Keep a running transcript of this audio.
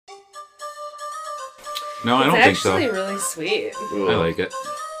No, I don't think so. It's actually really sweet. Ooh, I like it.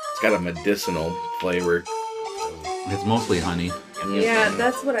 It's got a medicinal flavor. It's mostly honey. Yeah,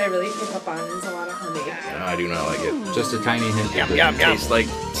 that's what I really pick up on is a lot of honey. No, I do not like it. Just a tiny hint. Yum, yum, yum. Tastes like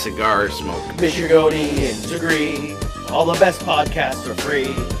cigar smoke. Mr. Goldie and Degree. All the best podcasts are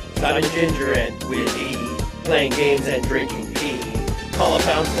free. Simon Ginger and Willie. Playing games and drinking tea. Call a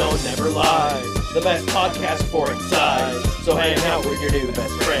Poundstone never lies. The best podcast for its size. So hang out with your new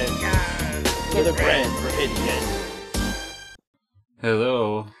best friend. With a Grand Rapidian.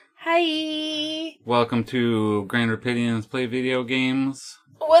 Hello. Hi. Welcome to Grand Rapidians Play Video Games.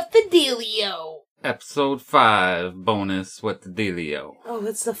 What the dealio? Episode 5 bonus. What the dealio? Oh,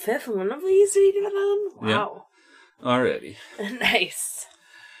 it's the fifth one of these we got on? Wow. Alrighty. Nice.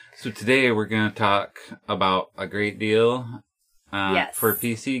 So today we're going to talk about a great deal Yes. for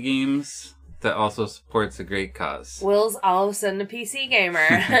PC games that also supports a great cause. Will's all of a sudden a PC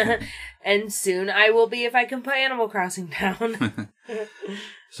gamer. And soon I will be if I can put Animal Crossing down.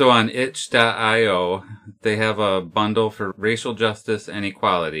 So on itch.io, they have a bundle for racial justice and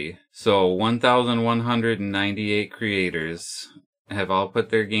equality. So 1,198 creators have all put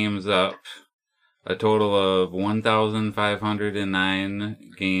their games up. A total of 1,509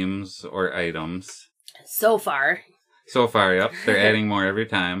 games or items. So far. So far, yep. They're adding more every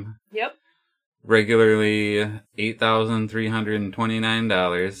time. Yep. Regularly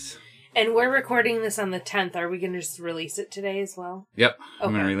 $8,329. And we're recording this on the 10th. Are we going to just release it today as well? Yep,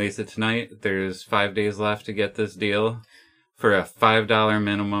 I'm going to release it tonight. There's 5 days left to get this deal. For a $5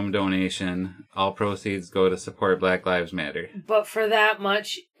 minimum donation, all proceeds go to support Black Lives Matter. But for that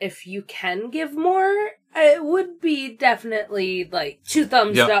much, if you can give more, it would be definitely like 2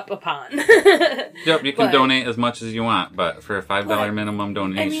 thumbs up upon. Yep, you can donate as much as you want, but for a $5 minimum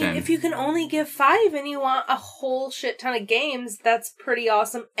donation... I mean, if you can only give 5 and you want a whole shit ton of games, that's pretty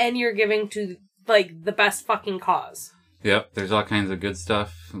awesome. And you're giving to, like, the best fucking cause. Yep, there's all kinds of good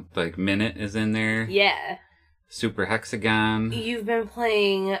stuff. Like, Minute is in there. Yeah. Super Hexagon. You've been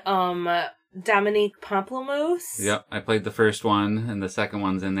playing, Dominique Pamplemousse. Yep, I played the first one, and the second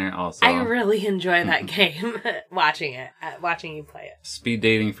one's in there also. I really enjoy that game, watching you play it. Speed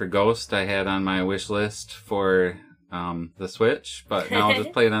Dating for Ghost I had on my wish list for the Switch, but now I'll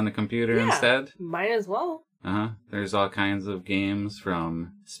just play it on the computer instead. Might as well. There's all kinds of games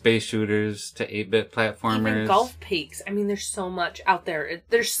from space shooters to 8-bit platformers. Even Golf Peaks. I mean, there's so much out there.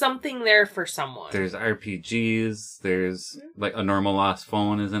 There's something there for someone. There's RPGs. There's, like, A Normal Lost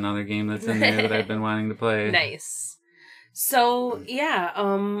Phone is another game that's in there that I've been wanting to play. Nice. So, yeah,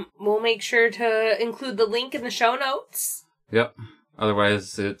 we'll make sure to include the link in the show notes. Yep.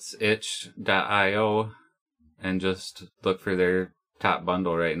 Otherwise, it's itch.io, and just look for their top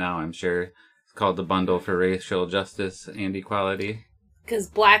bundle right now, I'm sure. It's called the Bundle for Racial Justice and Equality. Because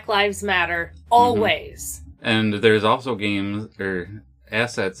Black Lives Matter, always. And there's also games, or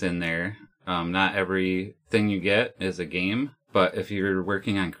assets in there. Not everything you get is a game, but if you're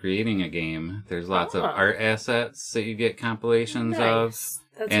working on creating a game, there's lots of art assets that you get compilations of.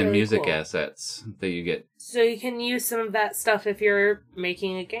 That's and really music cool. assets that you get. So you can use some of that stuff if you're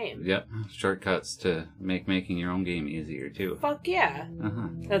making a game. Yep. Shortcuts to making your own game easier, too. Fuck yeah.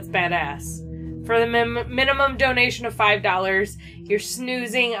 That's badass. For the minimum donation of $5, you're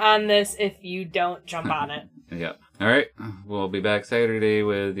snoozing on this if you don't jump on it. Yep. All right. We'll be back Saturday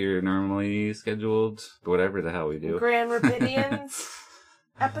with your normally scheduled whatever the hell we do. Grand Rapidians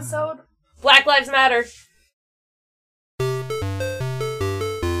episode. Black Lives Matter.